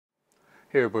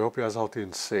Hey everybody, hope you guys are healthy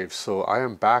and safe. So I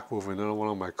am back with another one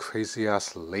of my crazy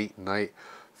ass late night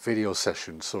video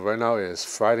sessions. So right now it is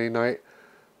Friday night,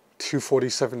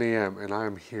 2:47 a.m. and I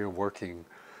am here working,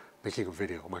 making a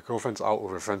video. My girlfriend's out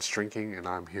with her friends drinking and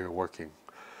I'm here working.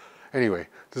 Anyway,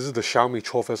 this is the Xiaomi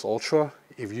 12S Ultra.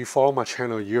 If you follow my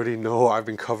channel, you already know I've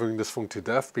been covering this phone to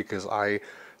death because I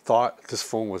thought this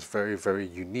phone was very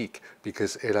unique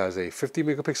because it has a 50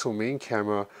 megapixel main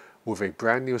camera with a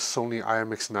brand new Sony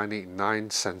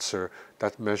IMX989 sensor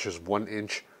that measures 1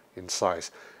 inch in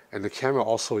size. And the camera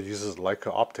also uses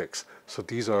Leica optics. So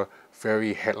these are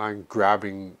very headline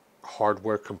grabbing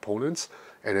hardware components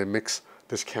and it makes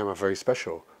this camera very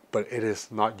special. But it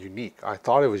is not unique. I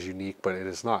thought it was unique, but it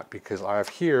is not because I have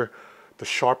here the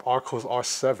Sharp Aquos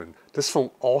R7. This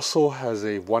phone also has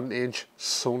a 1 inch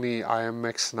Sony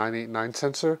IMX989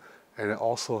 sensor and it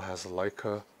also has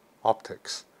Leica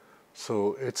optics.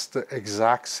 So it's the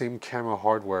exact same camera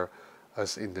hardware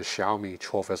as in the Xiaomi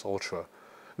 12S Ultra.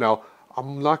 Now,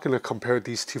 I'm not going to compare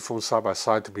these two phones side by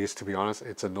side because to be honest,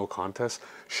 it's a no contest.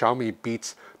 Xiaomi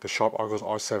beats the Sharp Aquos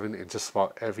R7 in just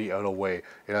about every other way.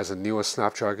 It has a newer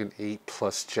Snapdragon 8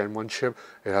 Plus Gen 1 chip.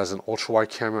 It has an ultra-wide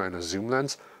camera and a zoom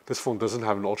lens. This phone doesn't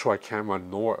have an ultra-wide camera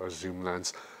nor a zoom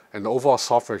lens. And the overall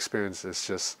software experience is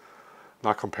just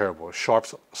not comparable.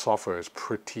 Sharp's software is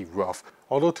pretty rough.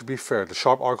 Although to be fair, the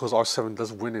Sharp Aquos R7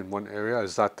 does win in one area,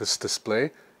 is that this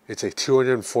display, it's a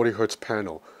 240Hz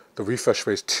panel. The refresh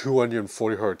rate is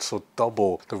 240Hz, so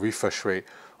double the refresh rate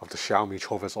of the Xiaomi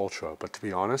 12S Ultra. But to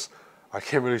be honest, I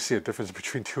can't really see a difference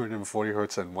between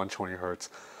 240Hz and 120Hz.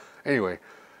 Anyway,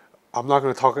 I'm not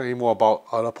going to talk anymore about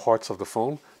other parts of the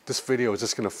phone. This video is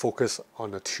just going to focus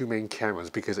on the two main cameras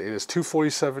because it is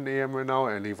 2:47 a.m. right now,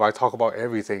 and if I talk about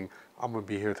everything, I'm going to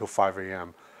be here till 5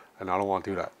 a.m. and I don't want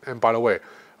to do that. And by the way,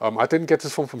 I didn't get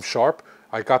this phone from Sharp.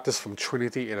 I got this from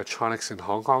Trinity Electronics in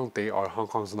Hong Kong. They are Hong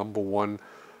Kong's #1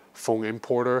 phone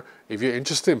importer. If you're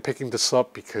interested in picking this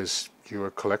up because you're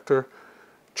a collector,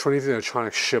 Trinity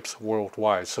Electronics ships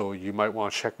worldwide, so you might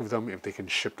want to check with them if they can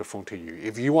ship the phone to you.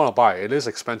 If you want to buy it, it is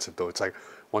expensive though. It's like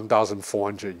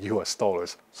 $1,400 US.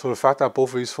 So the fact that both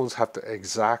of these phones have the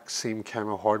exact same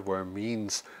camera hardware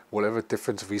means whatever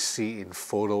difference we see in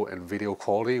photo and video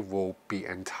quality will be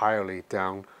entirely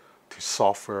down to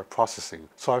software processing.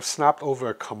 So I've snapped over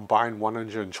a combined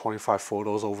 125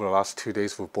 photos over the last 2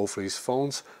 days with both of these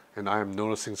phones, and I am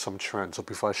noticing some trends. So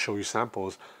before I show you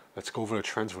samples, let's go over the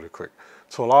trends really quick.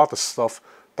 So a lot of the stuff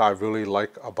that I really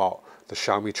like about the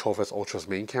Xiaomi 12S Ultra's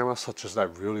main camera, such as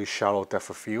that really shallow depth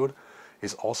of field,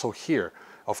 is also here.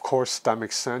 Of course, that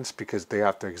makes sense because they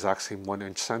have the exact same 1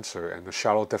 inch sensor, and the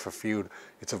shallow depth of field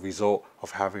is a result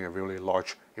of having a really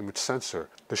large image sensor.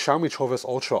 The Xiaomi 12S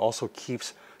Ultra also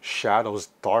keeps shadows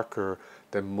darker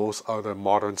than most other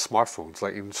modern smartphones.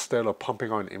 Like instead of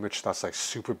pumping out an image that's like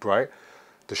super bright,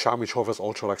 the Xiaomi 12S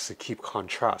Ultra likes to keep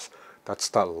contrast. That's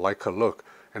that Leica look.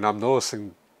 And I'm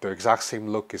noticing the exact same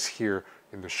look is here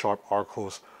in the Sharp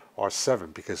Aquos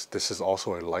R7 because this is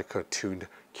also a Leica tuned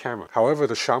camera. However,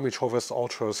 the Xiaomi 12S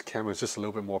Ultra's camera is just a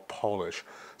little bit more polished.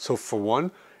 So for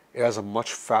one, it has a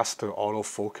much faster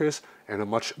autofocus and a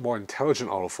much more intelligent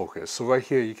autofocus. So right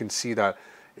here you can see that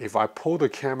if I pull the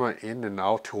camera in and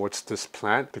out towards this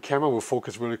plant, the camera will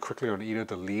focus really quickly on either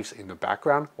the leaves in the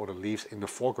background or the leaves in the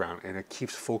foreground, and it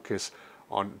keeps focus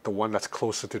on the one that's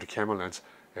closer to the camera lens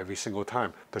every single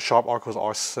time. The Sharp Aquos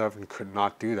R7 could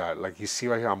not do that. Like you see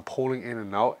right here, I'm pulling in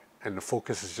and out and the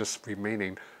focus is just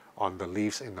remaining on the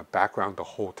leaves in the background the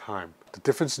whole time. The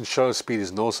difference in shutter speed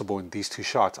is noticeable in these two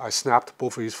shots. I snapped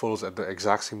both of these photos at the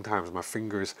exact same time as my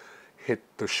fingers hit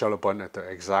the shutter button at the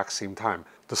exact same time.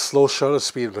 The slow shutter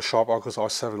speed of the Sharp Aquos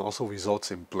R7 also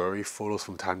results in blurry photos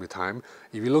from time to time.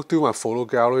 If you look through my photo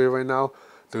gallery right now,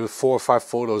 there are 4 or 5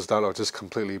 photos that are just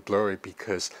completely blurry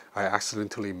because I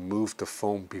accidentally moved the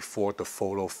phone before the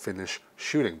photo finished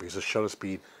shooting because the shutter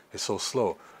speed is so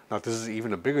slow. Now this is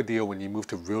even a bigger deal when you move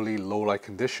to really low light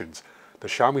conditions. The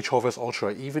Xiaomi 12S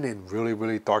Ultra, even in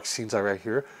really dark scenes like right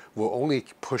here, will only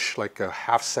push like a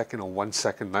half second or 1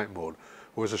 second night mode.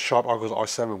 Whereas the Sharp Aquos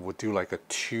R7 would do like a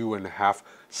 2.5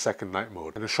 second night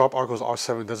mode. And the Sharp Aquos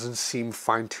R7 doesn't seem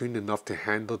fine-tuned enough to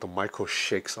handle the micro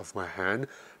shakes of my hand.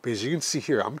 Because you can see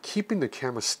here, I'm keeping the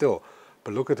camera still,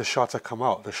 but look at the shots that come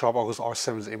out. The Sharp Aquos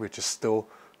R7's image is still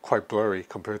quite blurry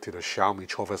compared to the Xiaomi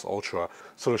 12S Ultra.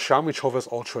 So the Xiaomi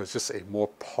 12S Ultra is just a more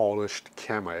polished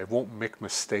camera. It won't make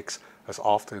mistakes as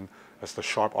often as the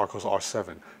Sharp Aquos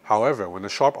R7. However, when the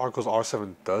Sharp Aquos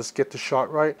R7 does get the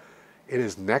shot right, it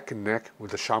is neck and neck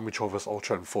with the Xiaomi 12S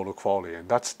Ultra in photo quality, and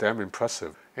that's damn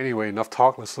impressive. Anyway, enough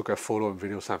talk, let's look at photo and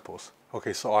video samples.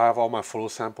 Okay, so I have all my photo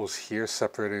samples here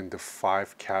separated into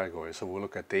 5 categories. So we'll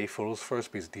look at day photos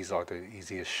first because these are the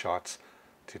easiest shots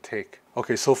to take.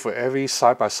 Okay, so for every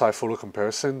side-by-side photo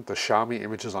comparison, the Xiaomi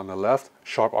images on the left,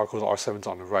 Sharp Aquos R7's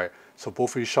on the right. So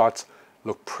both of these shots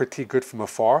look pretty good from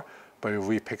afar, but if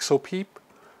we pixel peep,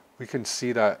 we can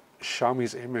see that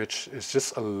Xiaomi's image is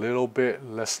just a little bit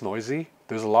less noisy.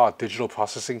 There's a lot of digital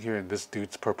processing here in this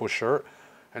dude's purple shirt.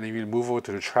 And if you move over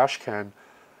to the trash can,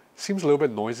 it seems a little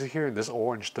bit noisy here, and this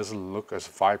orange doesn't look as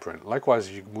vibrant.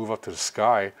 Likewise, you move up to the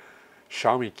sky,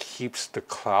 Xiaomi keeps the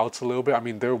clouds a little bit. I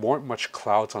mean, there weren't much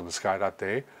clouds on the sky that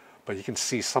day, but you can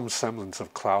see some semblance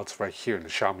of clouds right here in the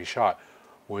Xiaomi shot.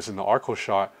 Whereas in the Arco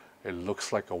shot, it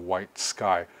looks like a white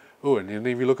sky. Oh, and then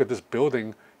if you look at this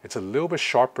building, it's a little bit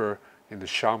sharper in the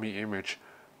Xiaomi image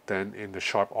than in the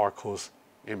Sharp Aquos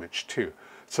image too.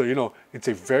 So, you know, it's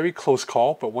a very close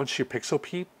call, but once you pixel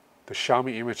peep, the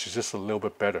Xiaomi image is just a little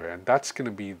bit better. And that's going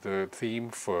to be the theme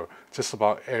for just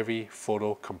about every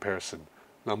photo comparison.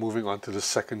 Now moving on to the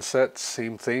second set,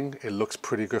 same thing. It looks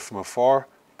pretty good from afar,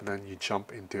 but then you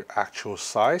jump into actual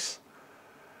size.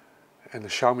 And the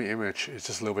Xiaomi image is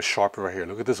just a little bit sharper right here.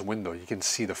 Look at this window. You can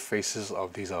see the faces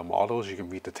of these models. You can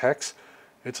read the text.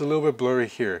 It's a little bit blurry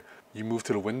here. You move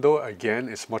to the window, again,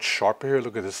 it's much sharper here.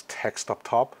 Look at this text up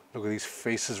top. Look at these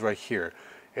faces right here.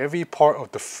 Every part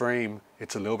of the frame,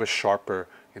 it's a little bit sharper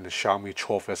in the Xiaomi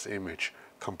 12S image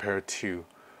compared to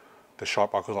the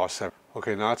Sharp Aquos R7.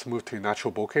 Okay, now let's move to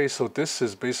natural bokeh. So this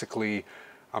is basically,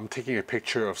 I'm taking a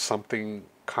picture of something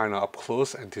kind of up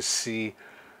close and to see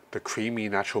the creamy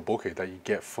natural bokeh that you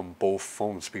get from both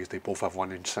phones because they both have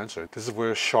 1-inch sensor. This is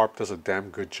where Sharp does a damn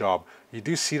good job. You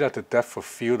do see that the depth of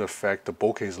field effect, the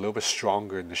bokeh is a little bit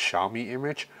stronger in the Xiaomi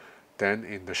image than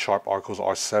in the Sharp Aquos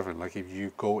R7. Like if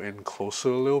you go in closer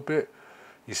a little bit,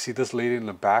 you see this lady in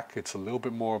the back, it's a little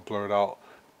bit more blurred out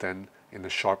than in the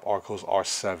Sharp Aquos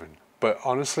R7. But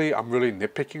honestly, I'm really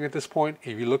nitpicking at this point.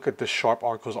 If you look at the Sharp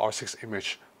Aquos R6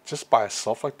 image just by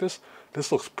itself like this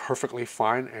looks perfectly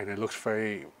fine and it looks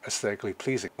very aesthetically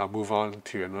pleasing. Now move on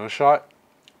to another shot.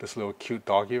 This little cute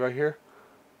doggy right here.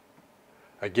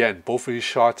 Again, both of these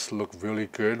shots look really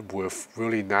good with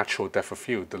really natural depth of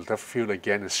field. The depth of field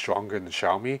again is stronger in the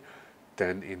Xiaomi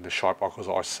than in the Sharp Aquos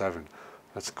R7.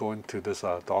 Let's go into this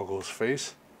doggo's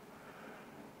face.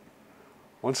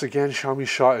 Once again, Xiaomi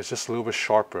shot is just a little bit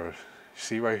sharper.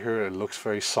 See right here, it looks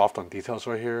very soft on details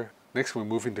right here. Next, we're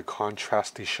moving to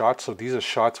contrasty shots. So these are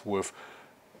shots with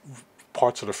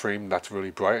parts of the frame that's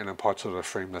really bright and then parts of the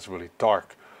frame that's really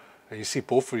dark. And you see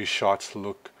both of these shots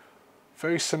look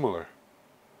very similar.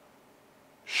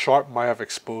 Sharp might have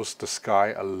exposed the sky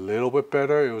a little bit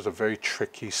better. It was a very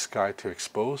tricky sky to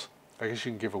expose. I guess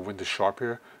you can give a win to Sharp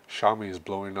here. Xiaomi is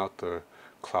blowing out the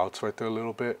clouds right there a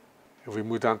little bit. If we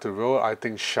move down to the road, I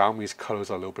think Xiaomi's colors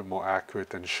are a little bit more accurate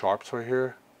than Sharp's right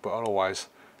here. But otherwise,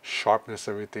 sharpness,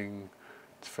 everything,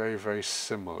 it's very, very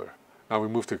similar. Now we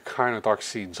move to kind of dark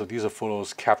scenes. So these are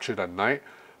photos captured at night,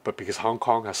 but because Hong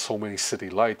Kong has so many city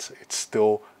lights, it's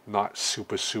still not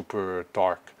super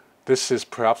dark. This is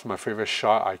perhaps my favorite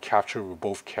shot I captured with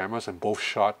both cameras, and both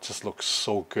shots just look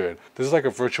so good. This is like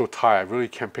a virtual tie. I really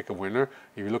can't pick a winner.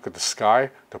 If you look at the sky,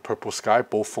 the purple sky,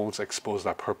 both phones expose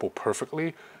that purple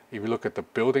perfectly. If you look at the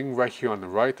building right here on the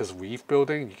right, this Weave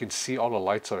building, you can see all the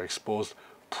lights are exposed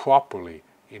properly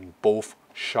in both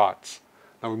shots.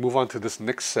 Now we move on to this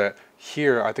next set.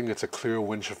 Here, I think it's a clear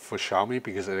win for Xiaomi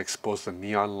because it exposed the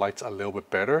neon lights a little bit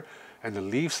better. And the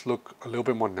leaves look a little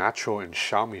bit more natural in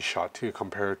Xiaomi's shot too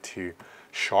compared to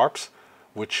Sharp's,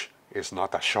 which is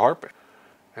not that sharp.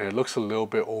 And it looks a little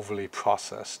bit overly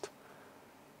processed.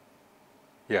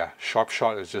 Yeah, Sharp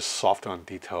shot is just softer on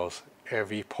details,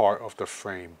 every part of the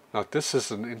frame. Now this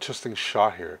is an interesting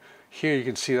shot here. Here you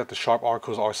can see that the Sharp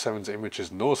Aquos R7's image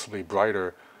is noticeably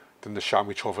brighter than the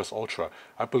Xiaomi 12S Ultra.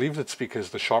 I believe it's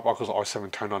because the Sharp Aquos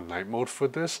R7 turned on night mode for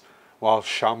this, while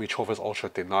Xiaomi 12S Ultra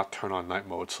did not turn on night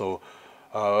mode. So,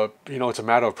 you know, it's a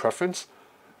matter of preference.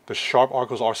 The Sharp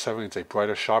Aquos R7 is a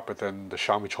brighter shot, but then the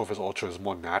Xiaomi 12S Ultra is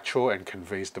more natural and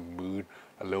conveys the mood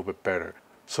a little bit better.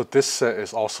 So this set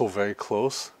is also very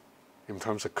close. In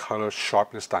terms of color,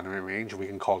 sharpness, dynamic range, we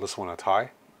can call this one a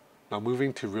tie. Now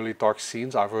moving to really dark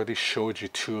scenes, I've already showed you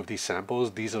 2 of these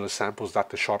samples. These are the samples that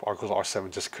the Sharp Aquos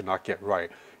R7 just could not get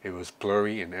right. It was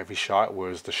blurry in every shot,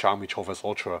 whereas the Xiaomi 12S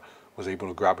Ultra was able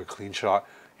to grab a clean shot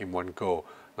in one go.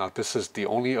 Now this is the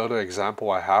only other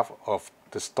example I have of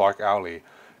this dark alley.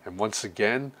 And once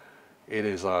again, it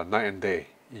is night and day.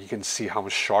 You can see how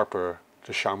much sharper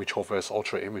the Xiaomi 12S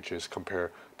Ultra image is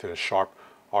compared to the Sharp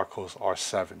Aquos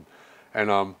R7.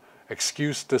 And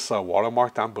excuse this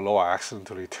watermark down below. I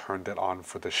accidentally turned it on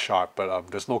for the shot,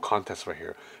 but there's no contest right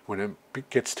here. When it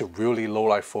gets to really low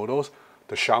light photos,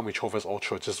 the Xiaomi 12S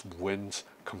Ultra just wins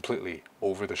completely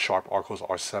over the Sharp Aquos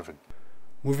R7.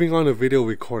 Moving on to video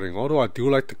recording, although I do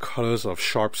like the colors of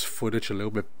Sharp's footage a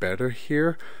little bit better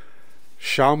here,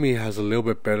 Xiaomi has a little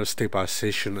bit better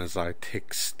stabilization as I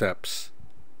take steps.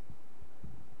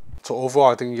 So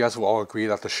overall, I think you guys will all agree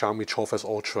that the Xiaomi 12S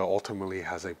Ultra ultimately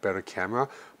has a better camera,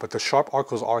 but the Sharp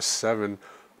Aquos R7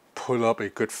 put up a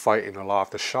good fight in a lot of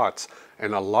the shots.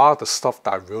 And a lot of the stuff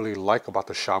that I really like about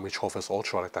the Xiaomi 12S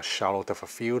Ultra, like that shallow depth of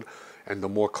field and the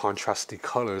more contrasty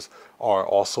colors, are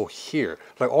also here.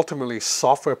 Like ultimately,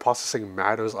 software processing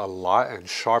matters a lot, and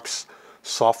Sharp's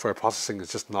software processing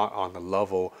is just not on the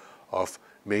level of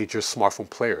major smartphone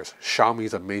players. Xiaomi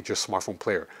is a major smartphone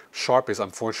player. Sharp is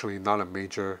unfortunately not a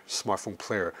major smartphone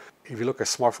player. If you look at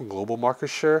smartphone global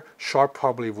market share, Sharp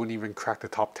probably wouldn't even crack the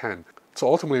top 10. So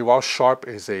ultimately, while Sharp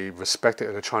is a respected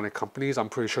electronic company, I'm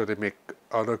pretty sure they make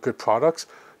other good products,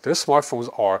 their smartphones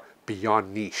are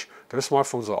beyond niche. Their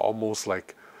smartphones are almost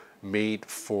like made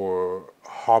for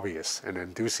hobbyists and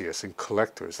enthusiasts and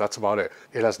collectors. That's about it.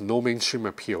 It has no mainstream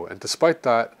appeal. And despite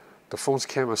that, the phone's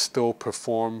camera still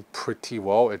perform pretty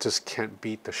well. It just can't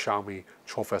beat the Xiaomi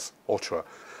 12S Ultra.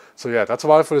 So yeah, that's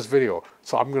about it for this video.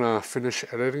 So I'm gonna finish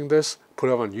editing this, put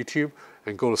it up on YouTube,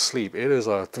 and go to sleep. It is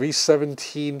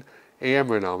 3:17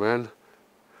 a.m. right now, man.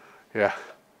 Yeah.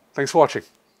 Thanks for watching.